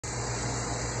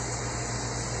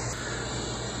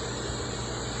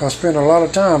I spent a lot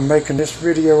of time making this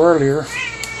video earlier,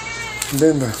 and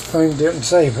then the thing didn't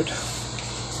save it.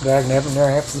 Dagnabbit, now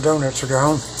half the donuts are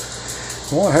gone.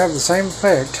 It won't have the same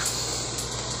effect.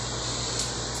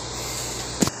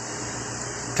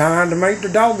 Time to make the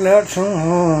dog nuts.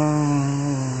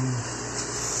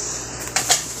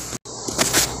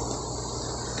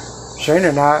 Shane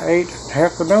and I ate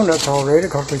half the donuts already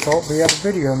because we thought we had a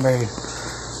video made.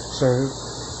 So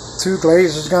 2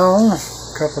 glazes gone, a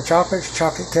couple of chocolates,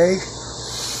 chocolate cake.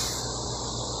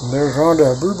 And there's on to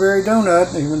a blueberry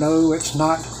donut, even though it's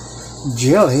not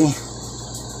jelly.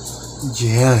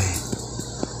 Jelly.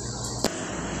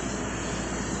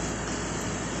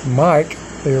 Mike,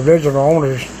 the original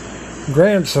owner's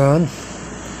grandson,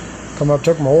 come up,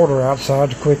 took my order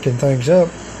outside to quicken things up.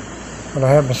 When I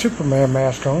had my Superman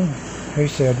mask on, he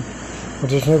said, "Well,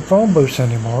 there's no phone booths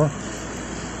anymore.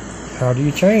 How do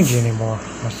you change anymore?"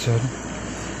 I said,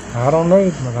 "I don't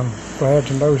know, but I'm glad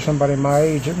to know somebody my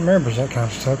age that remembers that kind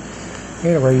of stuff."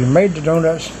 Anyway, you made the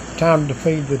donuts. Time to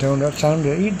feed the donuts. Time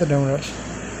to eat the donuts.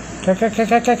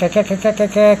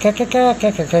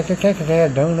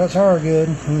 Donuts are good.